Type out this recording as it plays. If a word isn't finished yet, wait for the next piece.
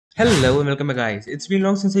Hello and welcome back guys. It's been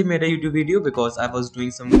long since I made a YouTube video because I was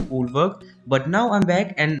doing some cool work, but now I'm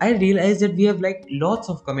back and I realized that we have like lots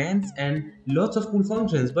of commands and lots of cool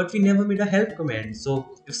functions, but we never made a help command. So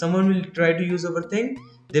if someone will try to use our thing,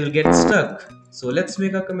 they will get stuck. So let's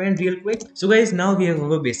make a command real quick. So guys, now we have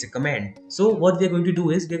our basic command. So what we are going to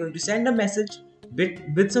do is we are going to send a message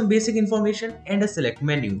with some basic information and a select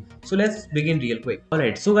menu. So let's begin real quick.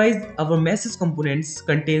 Alright, so guys, our message components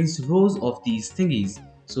contains rows of these thingies.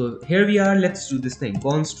 So here we are, let's do this thing.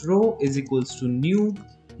 Const row is equals to new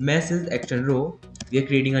message action row. We are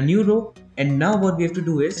creating a new row, and now what we have to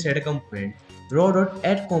do is set a component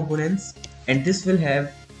row.add components, and this will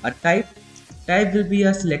have a type. Type will be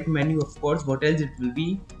a select menu, of course. What else it will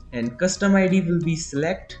be? And custom ID will be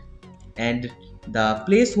select, and the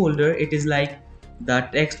placeholder, it is like the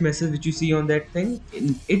text message which you see on that thing.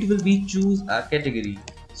 It will be choose a category.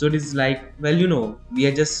 So it is like, well, you know, we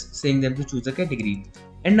are just saying them to choose a category.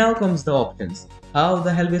 And now comes the options. How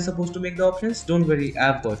the hell we are supposed to make the options? Don't worry,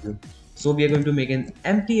 I've got you. So we are going to make an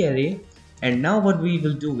empty array, and now what we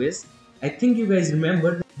will do is, I think you guys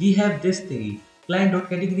remember, we have this thingy,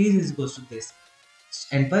 client.categories is equals to this.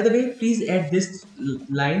 And by the way, please add this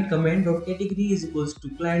line, command.category is equals to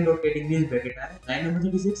client.categories bracket I, line number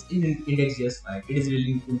 36 in index.js5. It is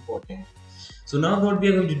really important. So now what we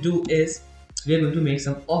are going to do is, we are going to make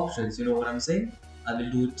some options. You know what I'm saying? I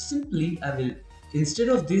will do it simply. Instead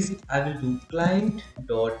of this, I will do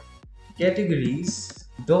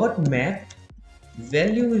client.categories.map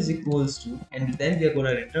value is equals to, and then we are going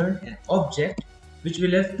to return an object which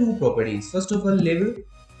will have two properties. First of all, label,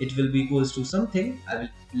 it will be equals to something, I will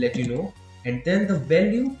let you know, and then the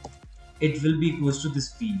value, it will be equals to this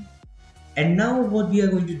field. And now what we are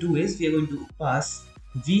going to do is, we are going to pass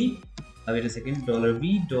wait a second,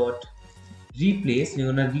 $v dot replace. We're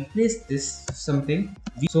gonna replace this something.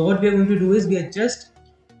 So what we are going to do is, we are just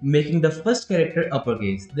making the first character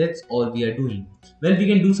uppercase. That's all we are doing. Well, we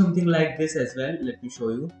can do something like this as well. Let me show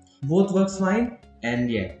you. Both works fine,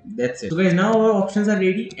 and yeah, that's it. So guys, now our options are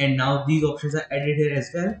ready, and now these options are added here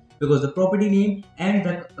as well, because the property name and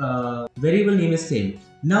the variable name is same.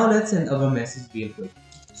 Now let's send our message real quick.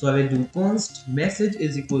 So I will do const message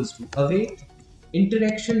is equals to await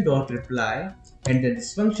interaction dot reply, and then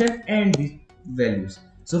this function and the values.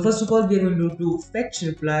 So first of all, we are going to do fetch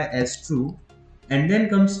reply as true, and then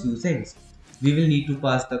comes few things. We will need to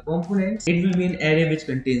pass the components. It will be an array which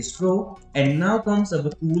contains row, and now comes our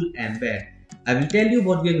cool embed. I will tell you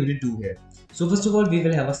what we are going to do here. So first of all, we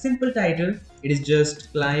will have a simple title. It is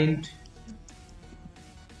just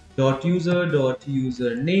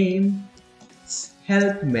client.user.username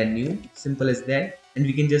help menu, simple as that. And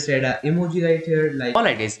we can just add a emoji right here, like.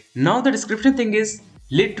 Alright guys, now the description thing is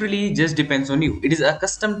literally just depends on you. It is a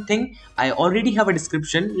custom thing. I already have a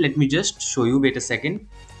description. Let me just show you. Wait a second.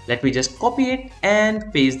 Let me just copy it and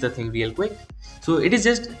paste the thing real quick. So it is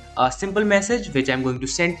just a simple message which I'm going to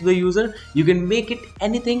send to the user. You can make it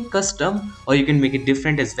anything custom, or you can make it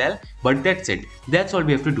different as well, but that's it. That's all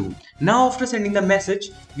we have to do. Now after sending the message,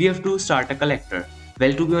 we have to start a collector.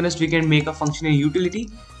 Well, to be honest, we can make a function in utility,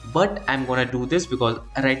 but I'm gonna do this because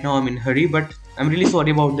right now I'm in a hurry. But I'm really sorry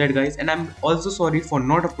about that guys, and I'm also sorry for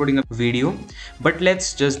not uploading a video, but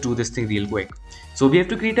let's just do this thing real quick. So we have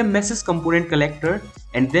to create a message component collector,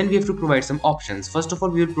 and then we have to provide some options. First of all,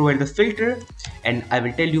 we will provide the filter, and I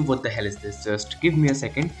will tell you what the hell is this. Just give me a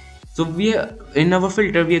second. So we are in our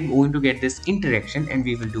filter, we are going to get this interaction, and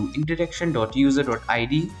we will do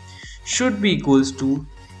interaction.user.id should be equals to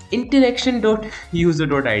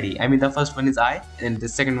interaction.user.id. I mean, the first one is I and the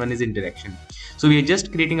second one is interaction. So we are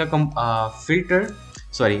just creating a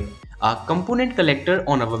component collector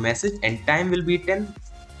on our message, and time will be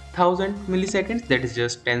 10,000 milliseconds. That is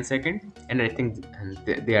just 10 seconds, and I think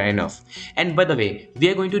they are enough. And by the way, we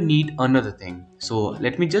are going to need another thing. So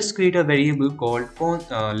let me just create a variable called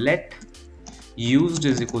let used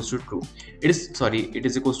is equals to true. It is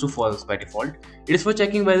equals to false by default. It is for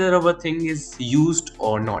checking whether our thing is used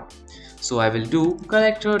or not. So I will do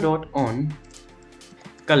collector.on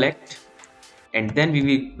collect, and then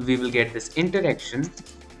we will get this interaction.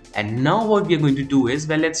 And now what we are going to do is,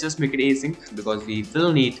 well, let's just make it async because we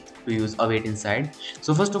will need to use await inside.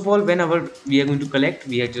 So first of all, whenever we are going to collect,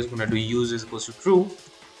 we are just going to do use is equals to true,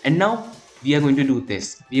 and now we are going to do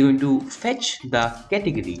this. We are going to fetch the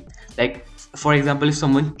category. Like for example, if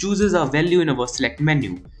someone chooses a value in our select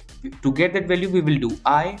menu, to get that value we will do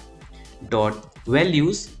I dot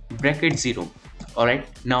values bracket 0. Alright,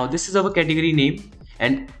 now this is our category name,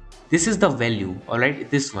 and this is the value. Alright,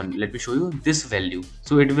 this one, let me show you this value.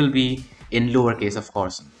 So it will be in lowercase, of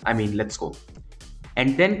course. I mean, let's go.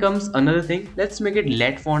 And then comes another thing. Let's make it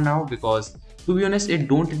let for now, because To be honest, it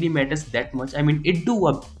don't really matters that much. I mean, it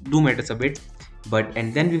do matters a bit. But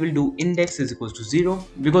and then we will do index is equals to 0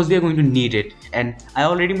 because we are going to need it, and I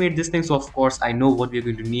already made this thing, so of course I know what we are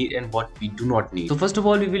going to need and what we do not need. So first of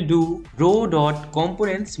all, we will do row dot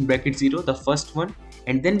components bracket 0, the first one,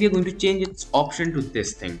 and then we are going to change its option to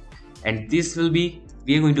this thing, and this will be,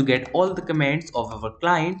 we are going to get all the commands of our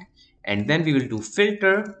client, and then we will do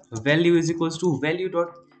filter value is equals to value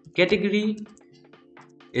dot category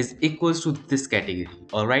is equals to this category.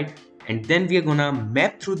 All right, and then we are gonna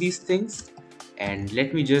map through these things, and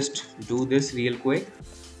let me just do this real quick.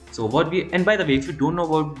 So what we, and by the way, if you don't know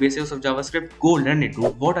about basics of JavaScript, go learn it,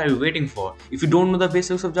 dude. What are you waiting for? If you don't know the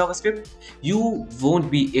basics of JavaScript, you won't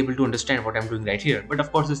be able to understand what I'm doing right here. But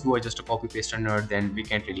of course, if you are just a copy paste nerd, then we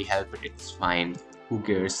can't really help it. It's fine. Who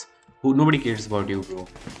cares? Nobody cares about you, bro.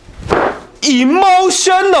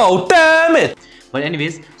 Emotional, damn it. But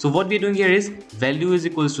anyways, so what we're doing here is value is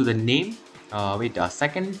equals to the name. Wait a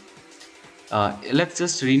second. Let's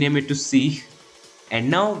just rename it to C. And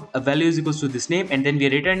now a value is equals to this name, and then we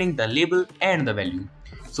are returning the label and the value.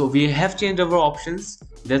 So we have changed our options.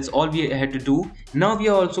 That's all we had to do. Now we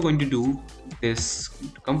are also going to do this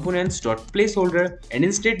components dot placeholder, and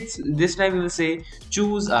instead this time we will say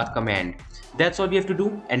choose a command. That's all we have to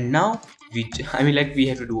do. And now we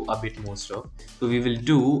have to do a bit more stuff. So we will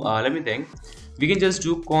do let me think. We can just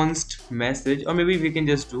do const message, or maybe we can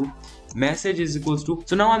just do message is equals to,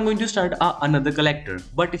 so now I'm going to start another collector.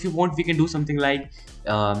 But if you want, we can do something like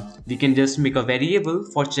we can just make a variable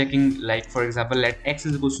for checking, like for example, let x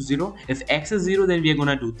is equals to 0. If x is 0, then we are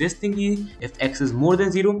gonna do this thingy. If x is more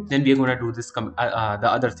than 0, then we are gonna do this the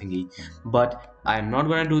other thingy. But I'm not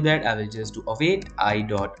gonna do that. I will just do await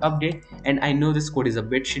i.update, and I know this code is a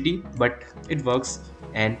bit shitty, but it works,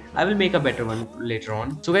 and I will make a better one later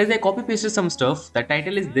on. So guys, I copy pasted some stuff. The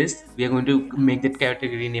title is this. We are going to make that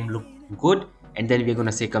category name look good, and then we're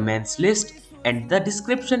gonna say commands list, and the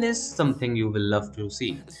description is something you will love to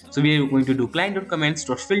see. So we are going to do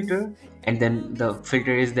client.commands.filter, and then the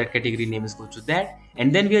filter is that category name is equal to that,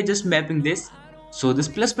 and then we are just mapping this. So this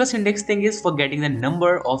plus index thing is for getting the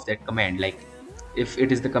number of that command, like if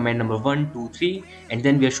it is the command number 1, 2, 3, and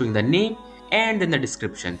then we are showing the name and then the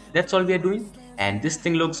description. That's all we are doing, and this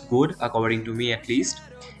thing looks good according to me at least.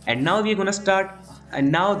 And now we are gonna start,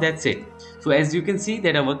 and now that's it. So as you can see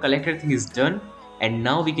that our collector thing is done, and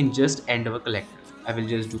now we can just end our collector. I will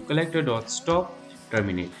just do collector.stop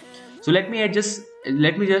terminate. So let me just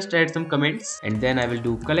add some comments, and then I will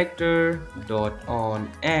do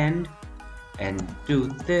collector.onEnd and do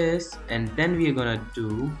this, and then we are gonna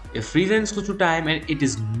do if reason is equal to time and it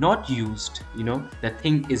is not used, the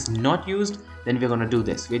thing is not used, then we're gonna do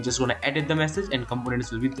this. We're just gonna edit the message, and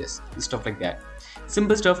components will be this stuff like that.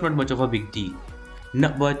 Simple stuff, not much of a big deal. No,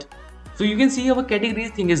 but so you can see our category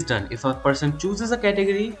thing is done. If a person chooses a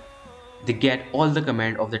category, they get all the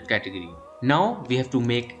command of that category. Now we have to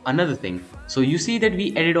make another thing. So you see that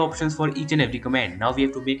we added options for each and every command. Now we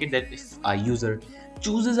have to make it that if a user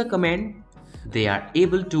chooses a command, they are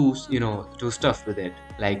able to do stuff with it,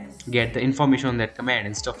 like get the information on that command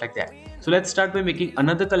and stuff like that. So let's start by making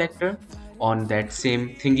another collector on that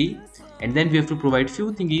same thingy, and then we have to provide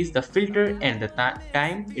few thingies, the filter and the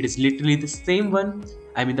time. It is literally the same one.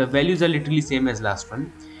 I mean, the values are literally same as last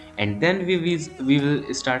one. And then we will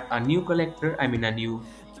start a new collector, a new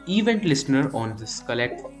event listener on this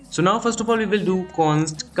collect. So now first of all, we will do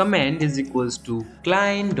const command is equals to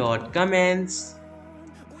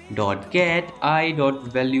client.commands.get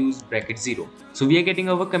i.values bracket 0. So we are getting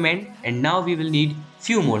our command, and now we will need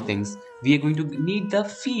few more things. We are going to need the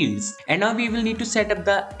fields, and now we will need to set up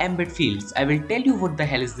the embed fields. I will tell you what the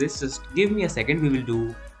hell is this. Just give me a second. We will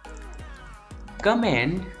do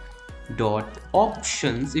command dot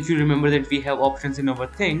options. If you remember that we have options in our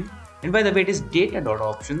thing, and by the way, it is data dot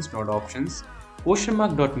options, not options. Question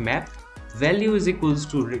mark dot map value is equals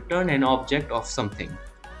to return an object of something.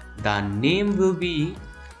 The name will be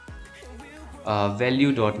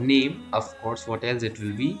value dot name, of course. What else it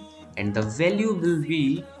will be? And the value will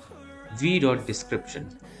be v dot description.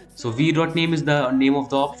 So v dot name is the name of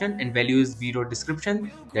the option, and value is v dot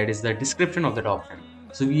description. That is the description of that option.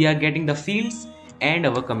 So we are getting the fields and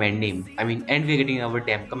our command name, and we are getting our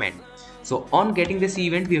damn command. So on getting this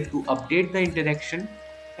event, we have to update the interaction,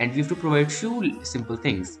 and we have to provide few simple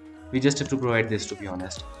things. We just have to provide this, to be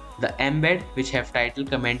honest. The embed, which have title,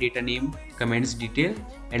 command data name, commands detail,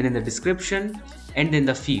 and then the description, and then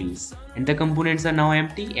the fields, and the components are now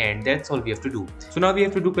empty, and that's all we have to do. So now we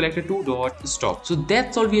have to do collector2.stop. So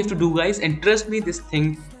that's all we have to do, guys, and trust me, this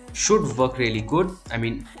thing should work really good.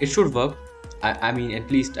 It should work. I mean,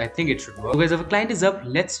 at least I think it should work. So guys, our client is up.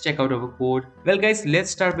 Let's check out our code. Well guys,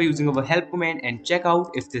 let's start by using our help command and check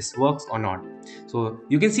out if this works or not. So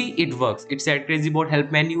you can see it works. It said crazybot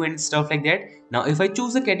help menu and stuff like that. Now if I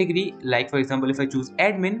choose a category, like for example if I choose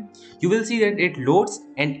admin, you will see that it loads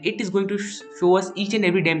and it is going to show us each and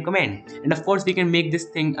every damn command. And of course we can make this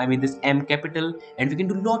thing, I mean this M capital, and we can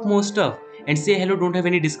do lot more stuff and say hello don't have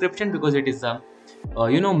any description because it is a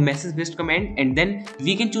message based command. And then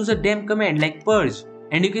we can choose a damn command like purge,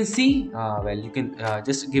 and you can see well, you can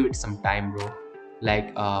just give it some time, bro.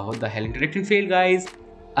 Like what the hell, interaction failed guys.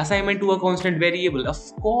 Assignment to a constant variable, of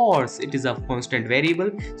course it is a constant variable,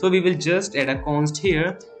 so we will just add a const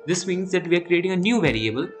here. This means that we are creating a new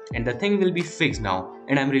variable and the thing will be fixed now.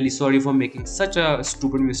 And I'm really sorry for making such a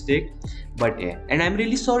stupid mistake, but yeah, and I'm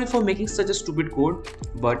really sorry for making such a stupid code,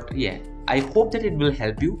 but yeah, I hope that it will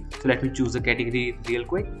help you. So let me choose a category real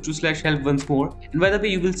quick, choose /help once more, and by the way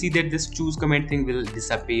you will see that this choose command thing will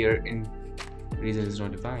disappear in reason is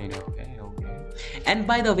not defined. Okay. And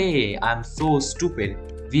by the way, I'm so stupid,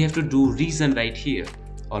 we have to do reason right here.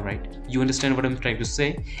 Alright, you understand what I'm trying to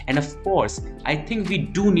say? And of course, I think we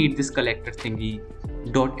do need this collector thingy,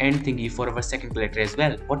 .end thingy for our second collector as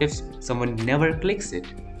well. What if someone never clicks it?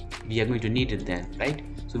 We are going to need it then, right?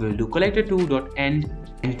 So we'll do collector2.end,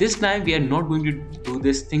 and this time we are not going to do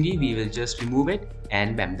this thingy, we will just remove it,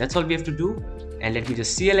 and bam, that's all we have to do. And let me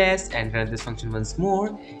just CLS and run this function once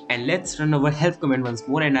more, and let's run our help command once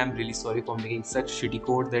more. And I'm really sorry for making such shitty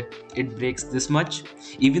code that it breaks this much,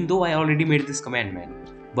 even though I already made this command, man.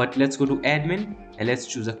 But let's go to admin and let's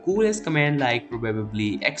choose a coolest command like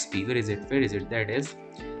probably XP. Where is it? There it is.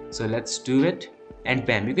 So let's do it, and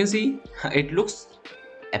bam, you can see it looks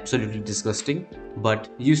absolutely disgusting, but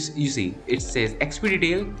you see it says XP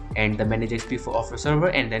detail and the manage XP for offer server,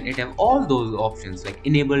 and then it have all those options like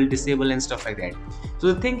enable, disable and stuff like that.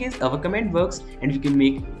 So the thing is, our command works and we can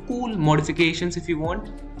make cool modifications if you want.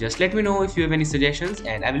 Just let me know if you have any suggestions,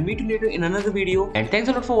 and I will meet you later in another video. And thanks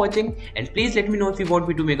a lot for watching, and please let me know if you want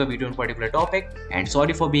me to make a video on a particular topic. And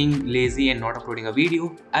sorry for being lazy and not uploading a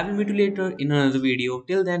video. I will meet you later in another video.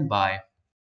 Till then, bye.